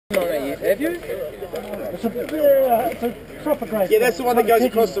have you? It's a proper grade. Yeah, that's the one that goes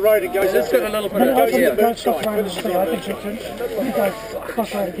across the road and goes. It's got a little bit of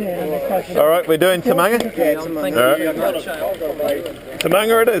Alright, we're doing Mounga? Yeah, Mounga.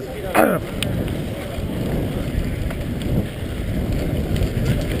 Mounga it is.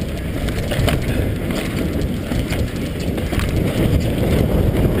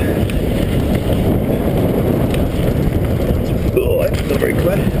 Oh, that's not very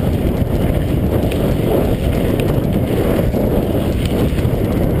clear.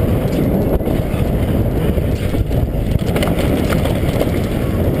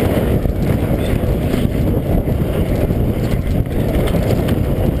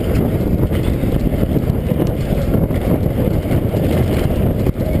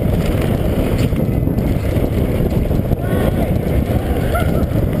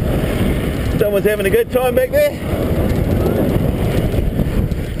 Someone's having a good time back there.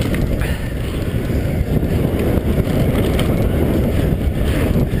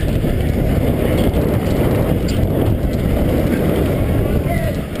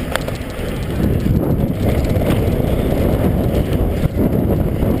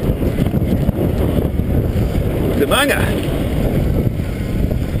 The Mounga.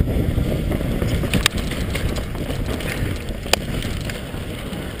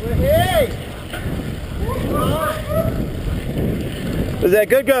 Is that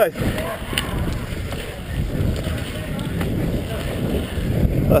good, guys?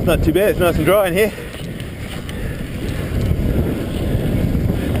 That's not too bad, it's nice and dry in here.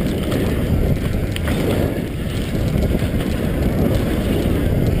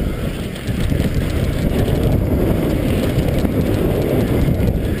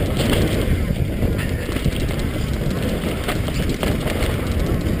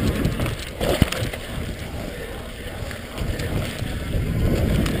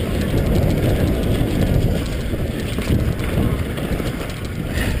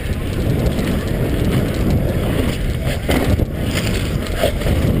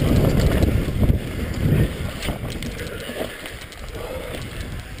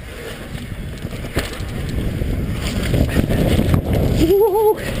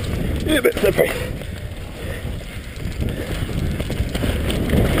 A bit slippery.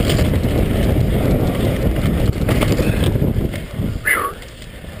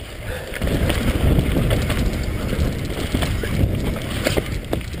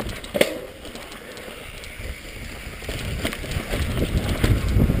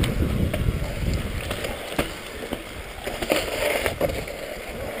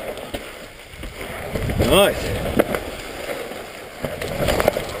 Nice.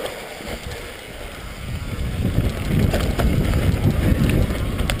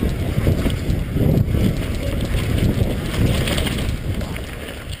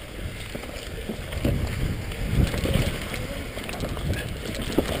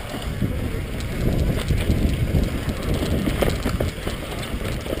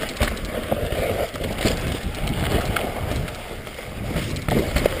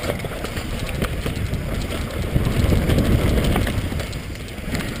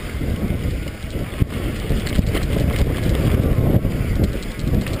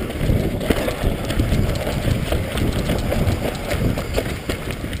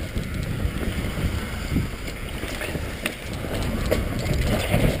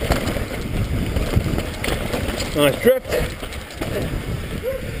 Nice drift.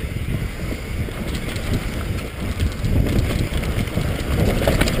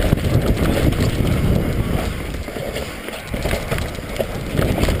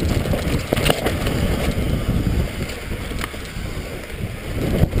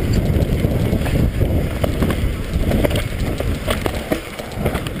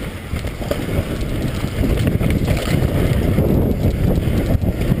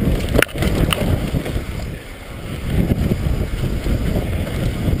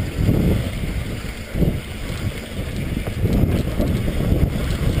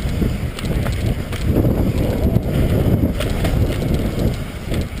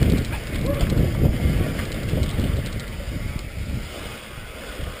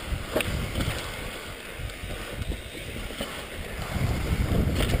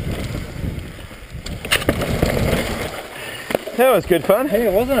 That was good fun. Yeah,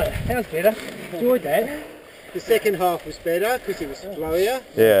 wasn't it? That was better. Enjoyed that. The second half was better because it was slower. Yeah.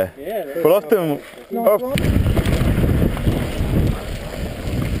 Yeah. But often...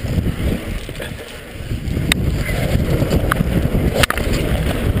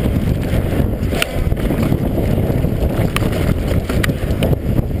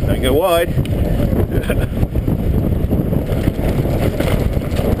 Don't go wide.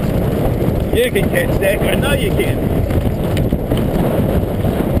 You can catch that, I know you can.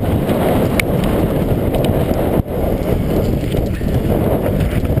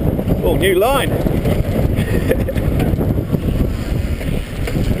 Oh, new line.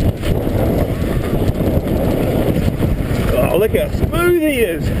 Oh, look how smooth he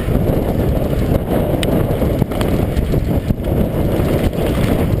is.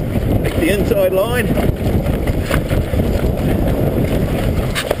 Take the inside line.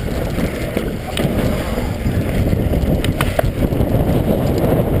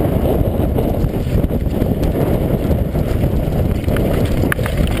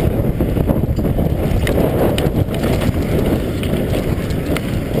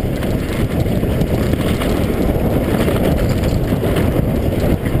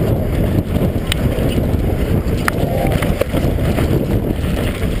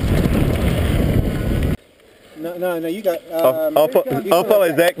 No, you go. I'll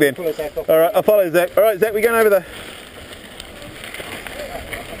follow Zach then. Alright, I'll follow Zach. Alright, Zach, we're going over there.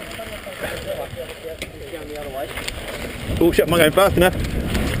 Oh shit, am I going fast enough?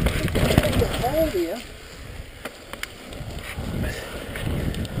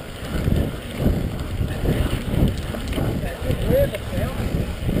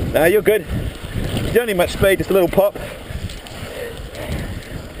 No, you're good. You don't need much speed, just a little pop.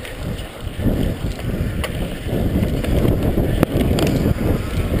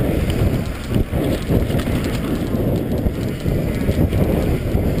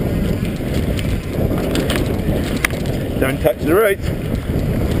 Don't touch the roots.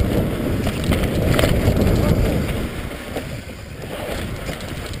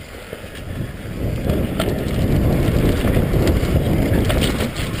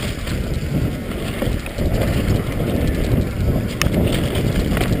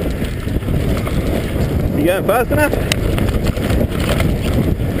 You going fast enough?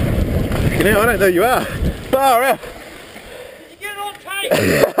 You know, I don't know you are. Far out. Did you get it on tape?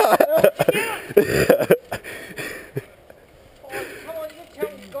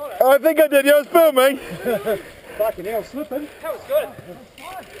 I think I did, yeah, I was filming. Fucking hell, slipping. That was good.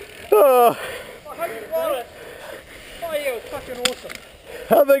 Oh, I hope you got it. Oh yeah, it was fucking awesome.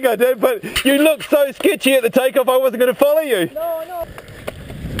 I think I did, but you looked so sketchy at the takeoff I wasn't going to follow you. No, no.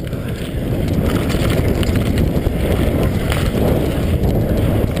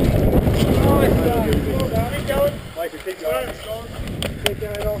 Nice done. Well done. Keep going. Wait, keep going. Keep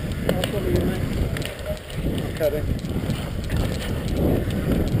going off. I'll follow you, mate. I'm cutting.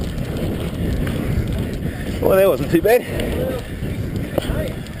 Well, that wasn't too bad.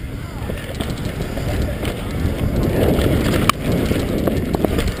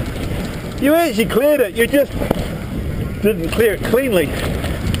 You actually cleared it, you just didn't clear it cleanly.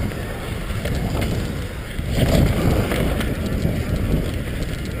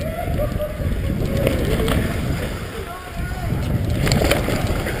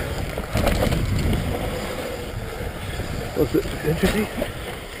 What's it? Interesting?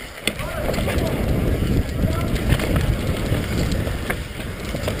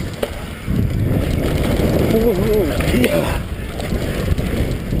 Yeah.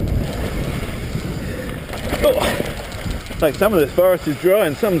 Oh. Like some of this forest is dry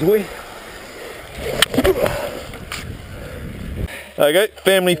and some's wet. Okay,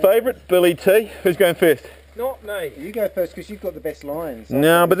 family favourite, Billy T. Who's going first? Not me. You go first because you've got the best lines.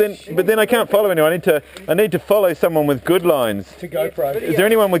 No, but then I can't follow anyone. I need to follow someone with good lines. To GoPro. Is there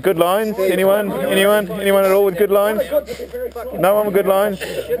anyone with good lines? Anyone? Anyone at all with good lines? No one with good lines?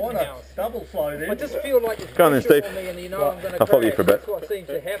 Double flow then. I just feel like Go on then, Steve. I'll follow you for a bit. That's what seems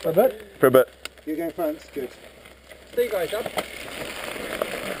to happen. For a bit. You're going front, good. Steve goes up.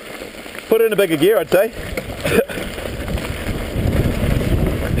 Put it in a bigger gear, I'd say.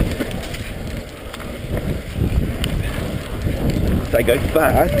 They go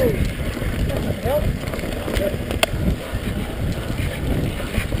fast.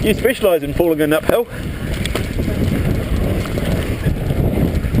 You specialise in falling in uphill.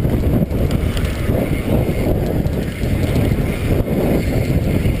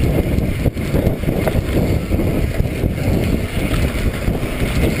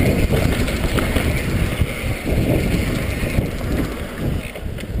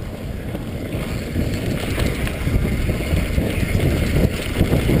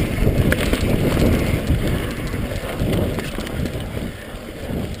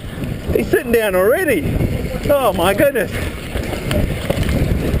 He's sitting down already. Oh my goodness.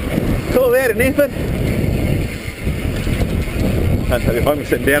 Call that an effort. Can't tell you if I'm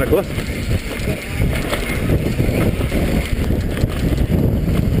sitting down, of course.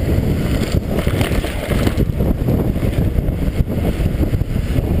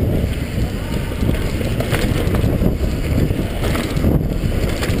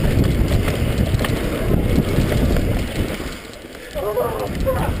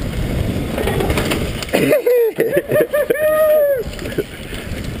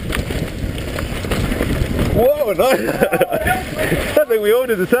 one, right? I think we all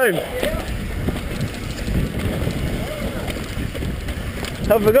did the same.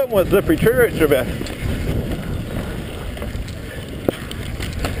 I've forgotten what slippery tree roots are about.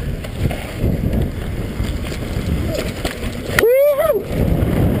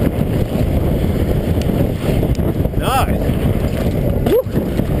 Nice.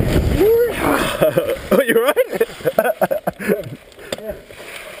 Oh, you alright? Yeah.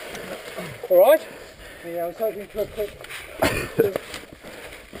 Alright? Yeah, I was hoping for a quick...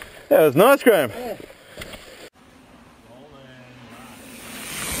 That was nice, Graham. Yeah.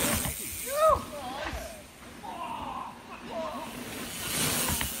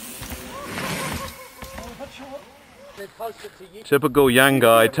 Typical young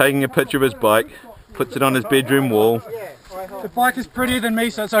guy taking a picture of his bike, puts it on his bedroom wall. The bike is prettier than me,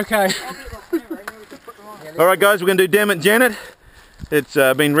 so it's okay. Alright guys, we're going to do Dammit Janet. It's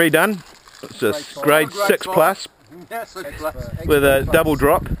been redone. It's a grade 6 plus with a double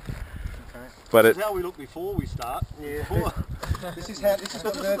drop. But This is how we look before we start. Yeah. This is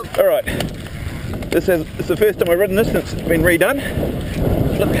what the... Alright, it's the first time I've ridden this since it's been redone.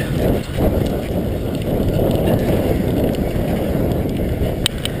 Look.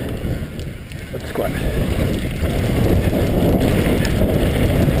 Looks quite...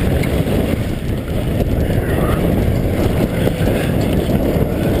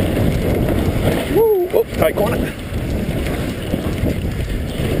 Woo! Oh, tight corner.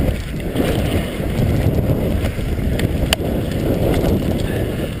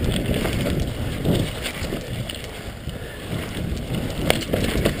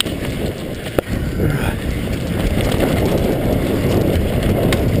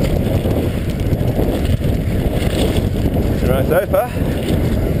 Right so far.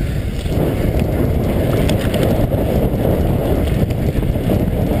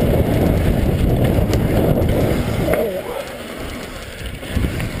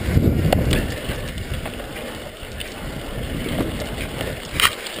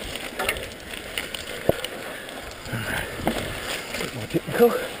 More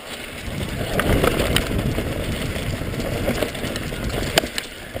technical.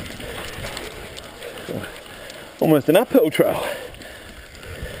 Almost an uphill trail.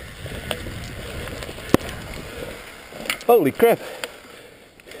 Holy crap.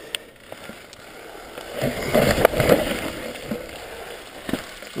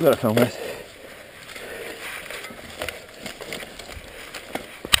 We've got to film this.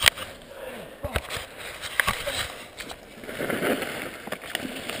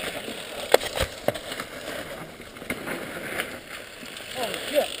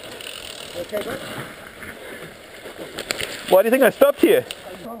 Why do you think I stopped here?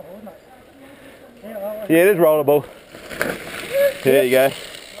 Yeah, it is rollable. There you go.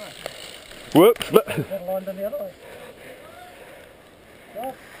 Whoops.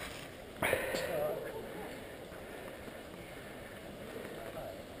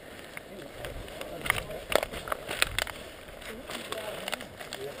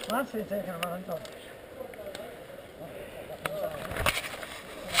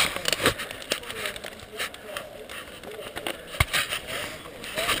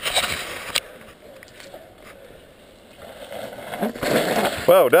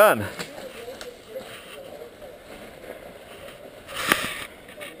 Well done.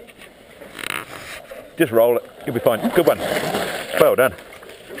 Just roll it, you'll be fine. Good one. Well done.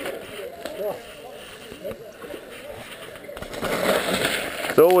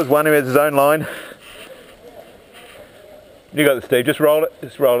 There's always one who has his own line. You got this, Steve, just roll it,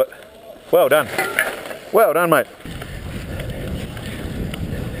 just roll it. Well done. Well done, mate.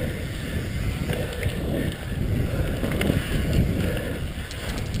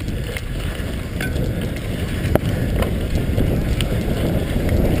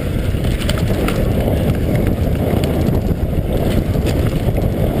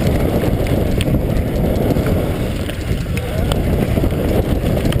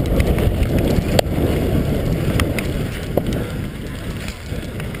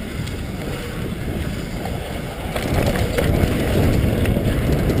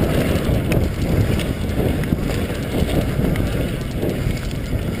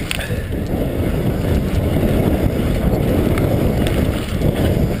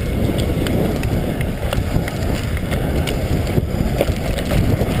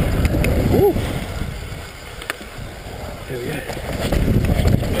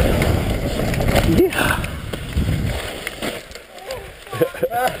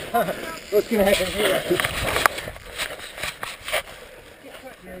 What's going to happen here?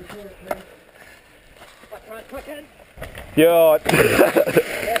 Yeah.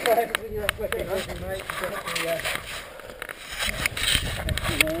 That's what happens when you're flicking, mate.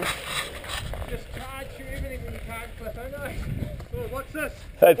 Just charge through everything when you can't clip, don't I? Oh, what's this?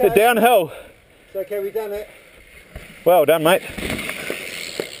 It's a downhill. It's okay, we've done it. Well done, mate.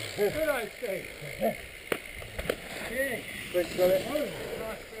 Good on, Steve. Yeah. Chris got it. Oh, nice,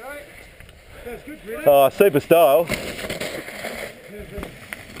 right? That's good, really. Oh, super style.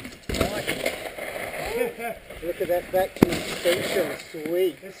 Look at that factory extension,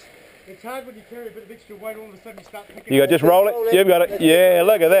 sweet. It's hard when you carry a bit of extra weight, all of a sudden you start picking. You got just roll it. You've got it. Yeah,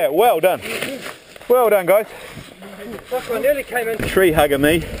 look at that. Well done. Well done, guys. That one nearly came in. Tree hugger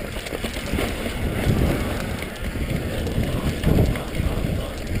me.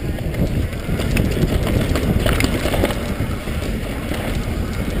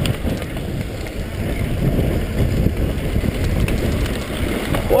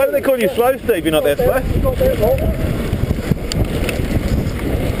 Why do they call you slow, Steve? You're not that slow.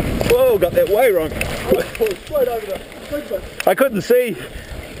 Whoa, got that way wrong. I couldn't see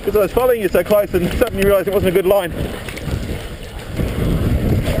because I was following you so close and suddenly realised it wasn't a good line.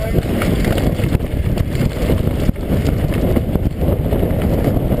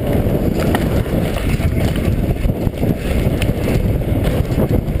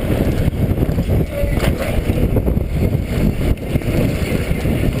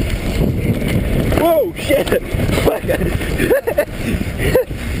 Whoa, shit!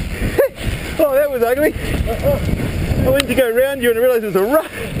 Oh, that was ugly. I went to go around you and I realised it was a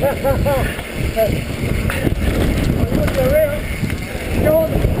rough.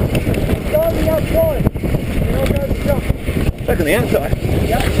 Go on the outside. And I'll go to the top. Back on the outside.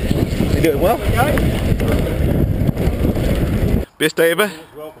 Yeah. You're doing well. Best day ever?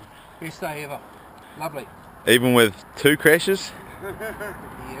 Welcome. Best day ever. Lovely. Even with 2 crashes? Yeah,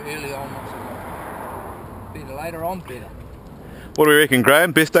 early on not so much. Better later on, better. What do we reckon,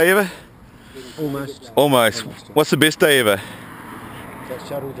 Graham? Best day ever? Almost. Almost. What's the best day ever? That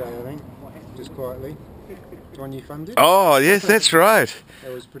shuttle day, I think. Just quietly. The one you funded? Oh, yes, that's right.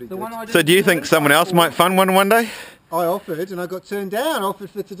 That was pretty good. So do you think someone else might fund one day? I offered and I got turned down. I offered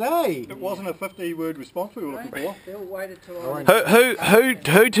for today. It wasn't a 50-word response we were looking for. Bill waited till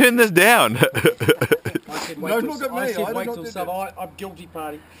Who turned this down? I said wait No, till, look at me, I said I wait did till not summer. I'm guilty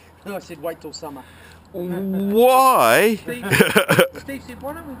party. I said wait till summer. Why? Steve said,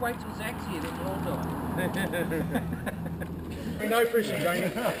 why don't we wait till Zach's here, then we'll all do it. No pressure,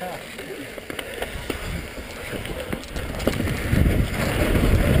 Jamie.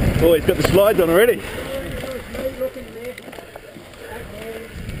 Oh, he's got the slides on already.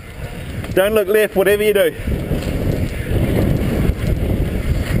 Don't look left, whatever you do.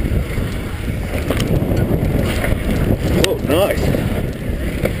 Oh, nice.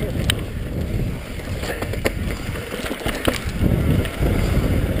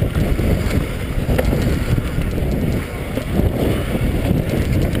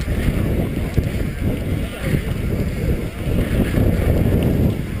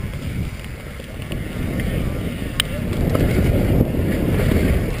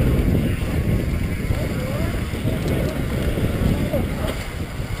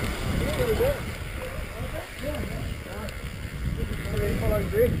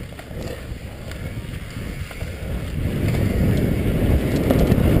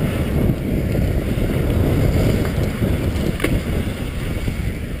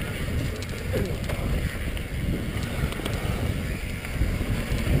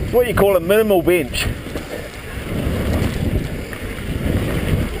 It's what you call a minimal bench.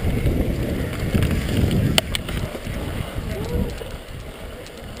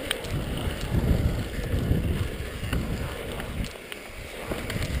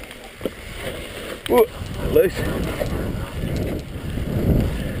 Ooh, loose.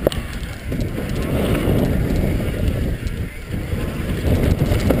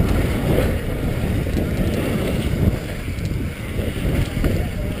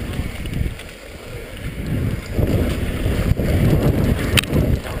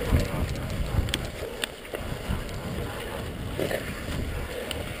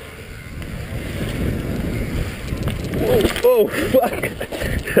 Oh, fuck.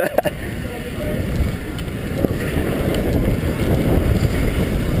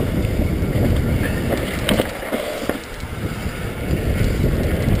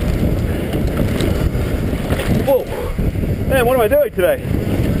 Whoa. Man, what am I doing today?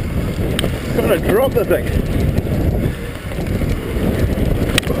 I'm trying to drop the thing.